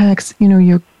impacts,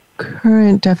 your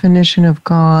current definition of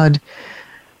God,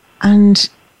 and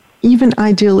even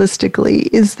idealistically,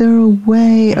 is there a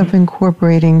way of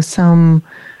incorporating some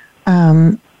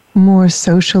more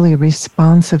socially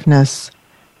responsiveness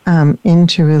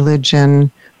into religion?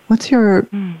 What's your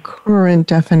current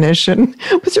definition?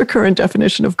 What's your current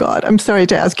definition of God? I'm sorry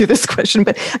to ask you this question,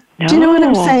 but do you know what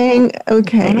I'm saying?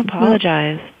 Okay. Don't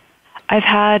apologize. I've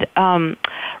had,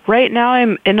 right now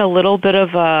I'm in a little bit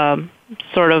of a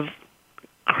sort of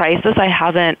crisis. I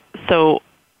haven't,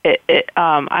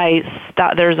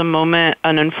 there's a moment,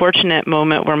 an unfortunate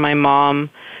moment where my mom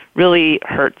really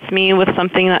hurts me with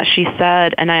something that she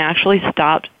said, and I actually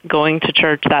stopped going to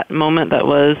church. That moment that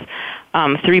was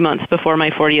 3 months before my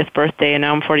 40th birthday, and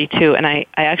now I'm 42, and I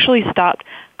actually stopped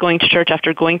going to church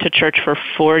after going to church for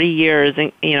 40 years,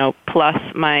 and, plus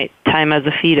my time as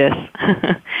a fetus.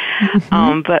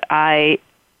 But I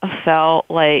felt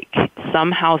like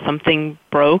somehow something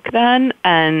broke then,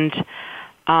 and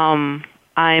I'm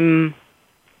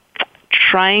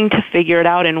trying to figure it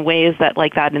out in ways that,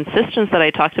 like that insistence that I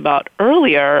talked about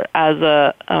earlier, as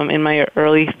in my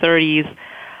early 30s,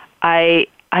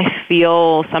 I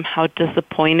feel somehow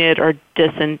disappointed or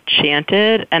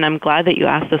disenchanted, and I'm glad that you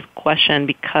asked this question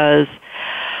because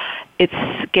it's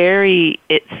scary.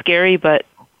 It's scary, but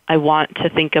I want to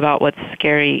think about what's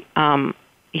scary.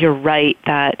 You're right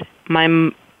that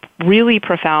my really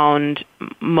profound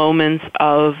moments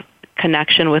of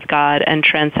connection with God and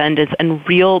transcendence and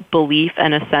real belief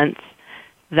and a sense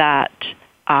that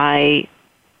I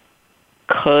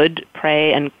could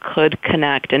pray and could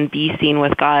connect and be seen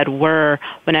with God were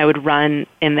when I would run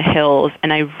in the hills,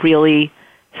 and I really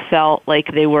felt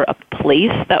like they were a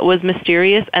place that was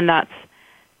mysterious, and that's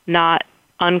not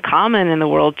uncommon in the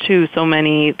world too. So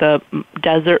many, the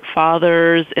desert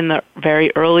fathers in the very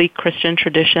early Christian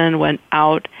tradition went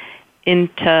out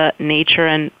into nature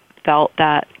and felt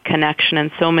that connection,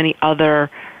 and so many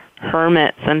other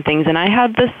hermits and things. And I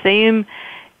had the same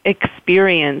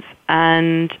experience,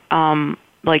 and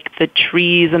like the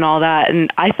trees and all that.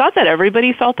 And I thought that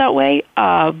everybody felt that way,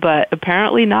 but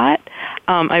apparently not.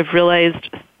 I've realized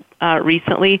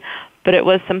recently, but it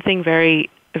was something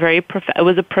very, very it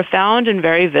was a profound and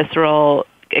very visceral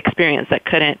experience that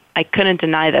I couldn't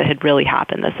deny that had really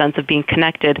happened. The sense of being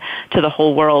connected to the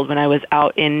whole world when I was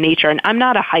out in nature. And I'm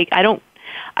not a hike. I don't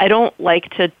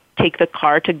like to take the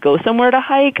car to go somewhere to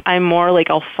hike. I'm more like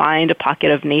I'll find a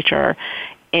pocket of nature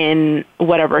in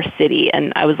whatever city.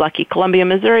 And I was lucky. Columbia,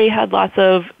 Missouri had lots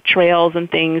of trails and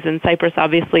things. In Cyprus,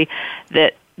 obviously,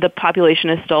 that the population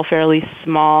is still fairly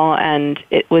small, and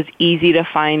it was easy to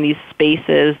find these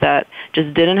spaces that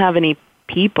just didn't have any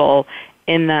people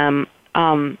in them.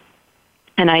 And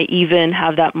I even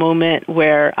have that moment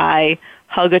where I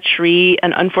hug a tree,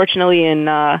 and unfortunately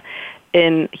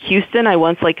in Houston, I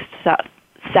once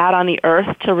sat on the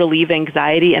earth to relieve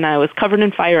anxiety, and I was covered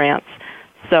in fire ants.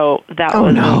 So that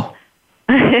was no.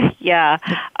 yeah.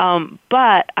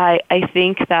 But I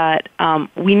think that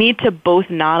we need to both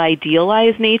not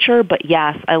idealize nature, but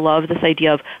yes, I love this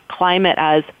idea of climate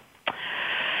as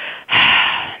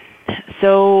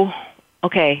so,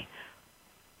 okay,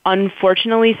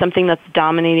 unfortunately, something that's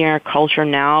dominating our culture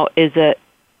now is a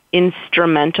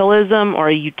instrumentalism or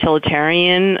a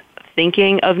utilitarian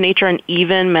thinking of nature, and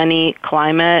even many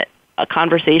climate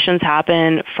conversations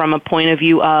happen from a point of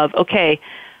view of, okay,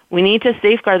 we need to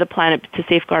safeguard the planet to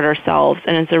safeguard ourselves,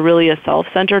 and it's really a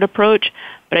self-centered approach.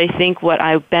 But I think what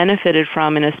I benefited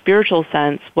from in a spiritual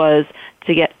sense was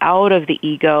to get out of the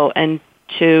ego and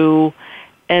to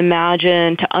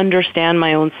imagine, to understand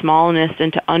my own smallness,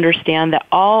 and to understand that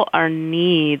all our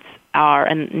needs are,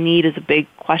 and need is a big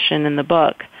question in the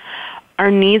book, our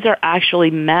needs are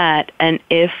actually met. And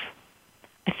if,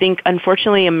 I think,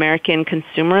 unfortunately, American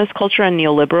consumerist culture and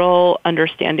neoliberal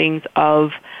understandings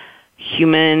of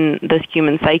the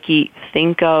human psyche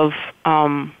think that,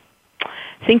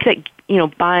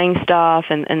 buying stuff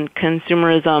and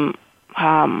consumerism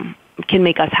can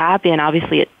make us happy, and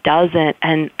obviously it doesn't,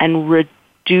 and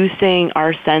reducing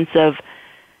our sense of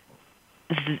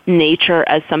nature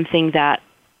as something that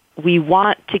we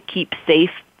want to keep safe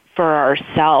for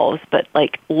ourselves, but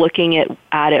looking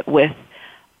at it with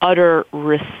utter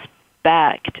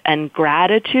respect and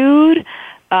gratitude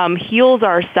heals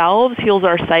ourselves, heals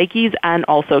our psyches, and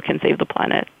also can save the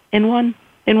planet in one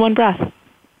breath.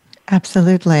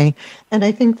 Absolutely. And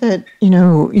I think that,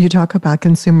 you talk about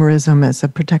consumerism as a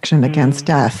protection against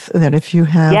death, that if you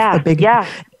have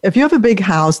if you have a big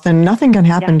house, then nothing can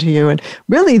happen to you. And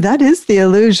really, that is the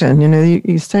illusion.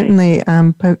 You certainly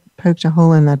poked a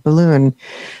hole in that balloon.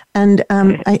 And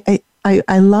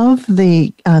I love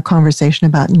the conversation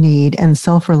about need and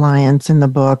self-reliance in the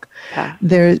book. Yeah.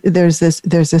 There's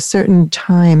a certain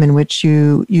time in which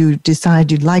you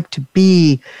decide you'd like to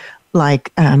be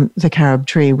like the carob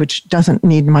tree, which doesn't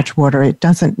need much water. It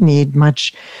doesn't need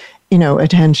much,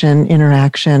 attention,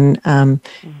 interaction.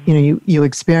 You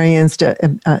experienced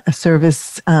a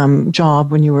service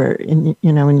job when you were in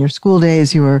your school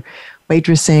days. You were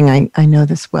waitressing. I know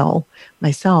this well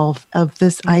myself, of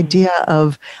this idea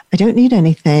of, I don't need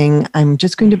anything. I'm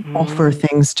just going to offer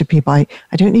things to people. I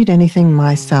don't need anything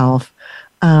myself.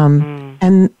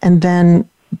 And then,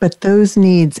 but those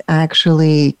needs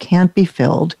actually can't be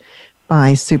filled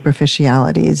by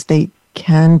superficialities. They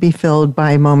can be filled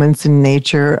by moments in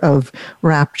nature of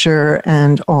rapture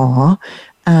and awe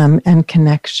and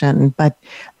connection. But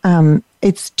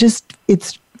it's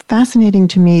fascinating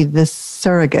to me, the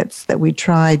surrogates that we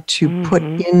try to put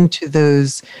into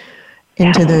those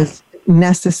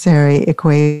necessary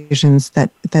equations that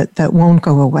won't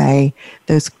go away.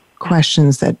 Those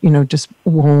questions that just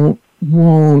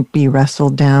won't be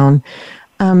wrestled down.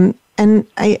 And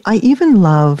I even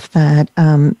love that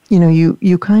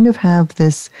you kind of have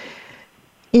this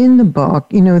in the book.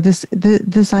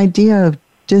 This idea of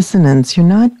dissonance. You're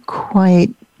not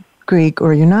quite Greek,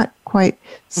 or you're not quite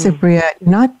Cypriot, you're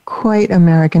not quite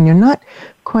American, you're not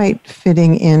quite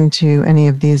fitting into any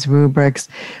of these rubrics.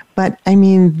 But I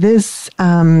mean, this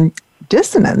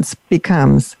dissonance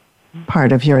becomes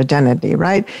part of your identity,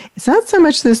 right? It's not so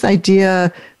much this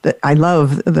idea that I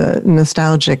love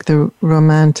the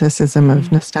romanticism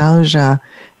of nostalgia,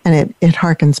 and it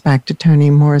harkens back to Toni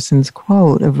Morrison's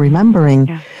quote of remembering.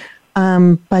 Yeah.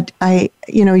 But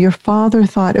your father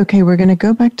thought, okay, we're going to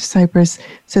go back to Cyprus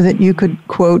so that you could,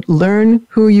 quote, learn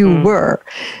who you were.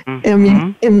 I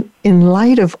mean, in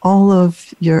light of all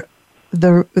of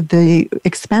the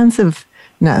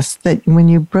expansiveness, that when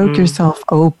you broke yourself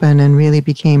open and really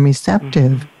became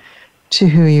receptive to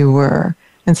who you were,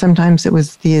 and sometimes it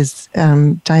was these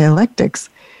dialectics,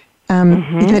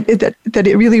 that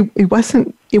it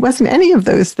wasn't any of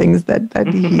those things that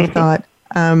he thought.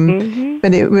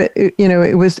 But it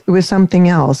was something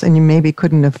else, and you maybe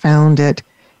couldn't have found it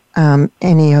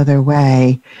any other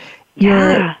way.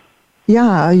 Your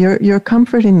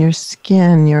comfort in your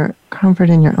skin, your comfort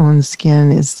in your own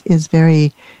skin is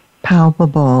very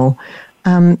palpable.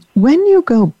 When you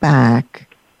go back,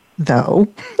 though,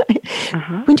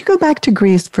 when you go back to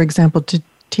Greece, for example, to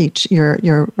teach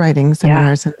your writing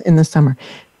seminars in the summer,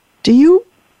 do you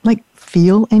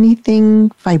feel anything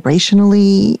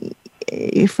vibrationally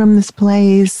from this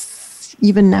place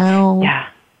even now?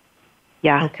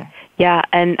 Yeah. Okay. Yeah,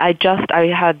 and I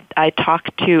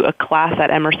talked to a class at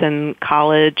Emerson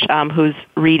College who's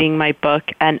reading my book,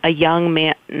 and a young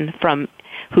man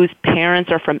whose parents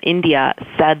are from India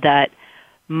said that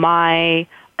my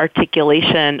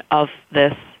articulation of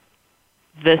this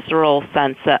visceral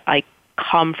sense that I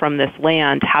come from this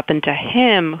land happened to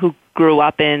him, who grew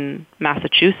up in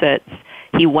Massachusetts.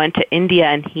 He went to India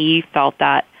and he felt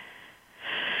that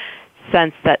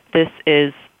sense that this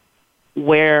is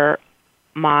where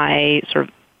my sort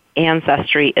of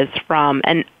ancestry is from.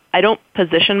 And I don't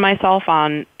position myself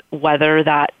on whether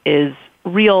that is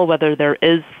real, whether there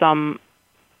is some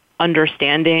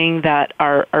understanding that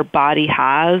our body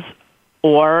has,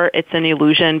 or it's an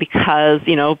illusion because,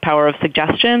 power of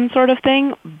suggestion sort of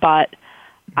thing. But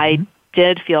I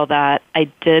did feel that.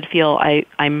 I did feel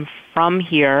I'm from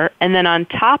here. And then on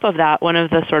top of that, one of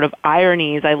the sort of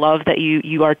ironies, I love that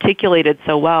you articulated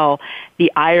so well,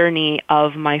 the irony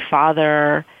of my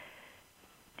father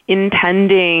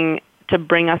intending to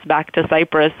bring us back to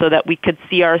Cyprus so that we could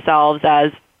see ourselves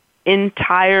as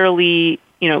entirely,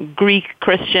 Greek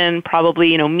Christian,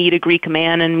 probably, meet a Greek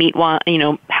man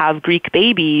and have Greek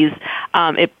babies.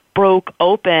 It broke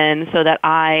open so that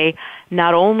I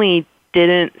not only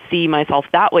didn't see myself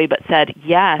that way, but said,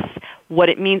 yes, what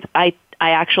it means, I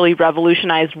actually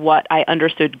revolutionized what I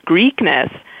understood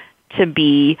Greekness to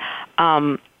be.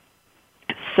 But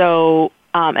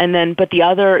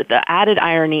the added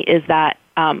irony is that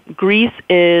Greece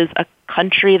is a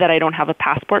country that I don't have a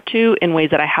passport to, in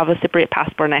ways that I have a Cypriot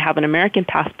passport and I have an American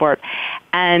passport.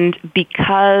 And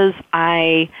because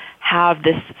I have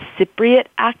this Cypriot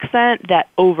accent that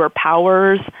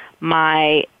overpowers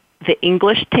the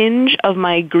English tinge of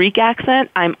my Greek accent,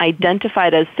 I'm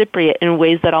identified as Cypriot in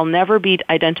ways that I'll never be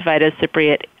identified as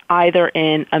Cypriot either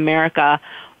in America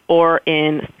or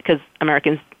because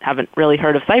Americans haven't really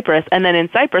heard of Cyprus. And then in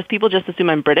Cyprus, people just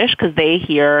assume I'm British because they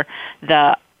hear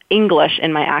the English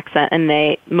in my accent, and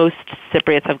most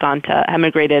Cypriots have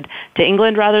emigrated to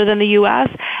England rather than the U.S.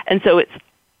 And so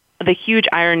the huge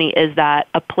irony is that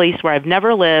a place where I've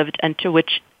never lived and to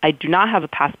which I do not have a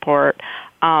passport,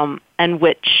 and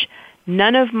which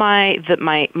none of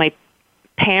my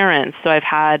parents, so I've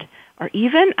had, or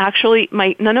even actually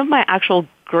none of my actual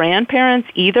grandparents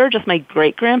either, just my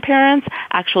great-grandparents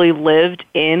actually lived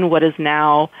in what is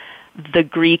now the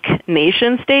Greek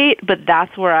nation state, but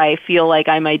that's where I feel like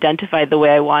I'm identified the way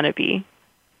I want to be.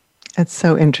 That's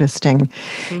so interesting.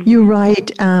 You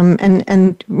write,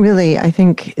 and really, I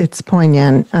think it's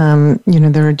poignant.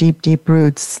 There are deep, deep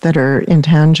roots that are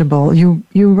intangible. You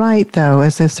write, though,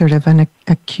 as a sort of an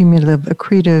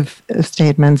accretive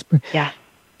statements. Yeah.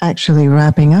 Actually,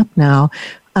 wrapping up now.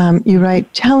 You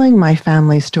write, telling my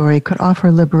family story could offer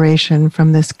liberation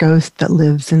from this ghost that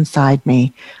lives inside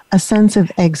me, a sense of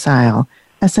exile,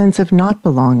 a sense of not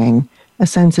belonging, a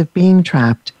sense of being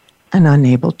trapped and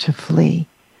unable to flee.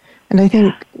 And I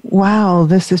think, wow,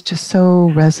 this is just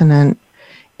so resonant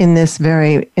in this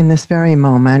very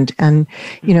moment. And,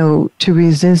 to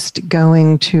resist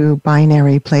going to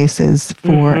binary places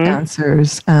for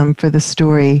answers, for the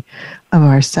story of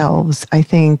ourselves, I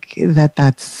think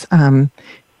that's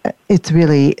it's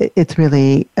really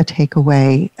a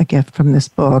takeaway, a gift from this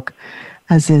book,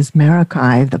 as is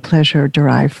Marikai, the pleasure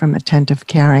derived from attentive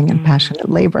caring and passionate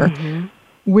labor,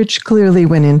 which clearly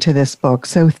went into this book.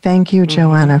 So thank you,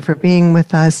 Joanna, for being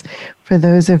with us. For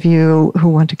those of you who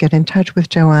want to get in touch with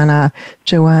Joanna,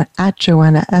 at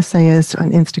Joanna Essayist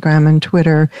on Instagram and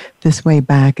Twitter. This Way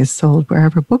Back is sold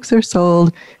wherever books are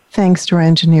sold. Thanks to our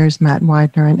engineers, Matt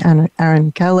Widener and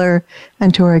Aaron Keller,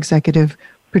 and to our executive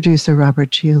producer, Robert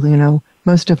Giolino.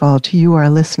 Most of all, to you, our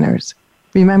listeners.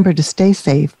 Remember to stay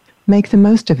safe, make the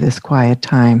most of this quiet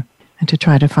time, and to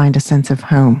try to find a sense of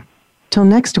home. Till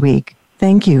next week,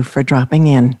 thank you for dropping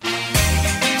in.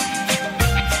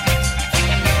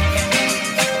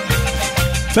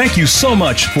 Thank you so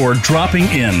much for dropping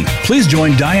in. Please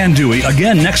join Diane Dewey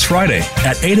again next Friday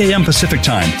at 8 a.m. Pacific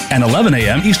Time and 11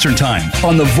 a.m. Eastern Time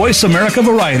on the Voice America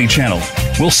Variety Channel.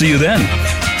 We'll see you then.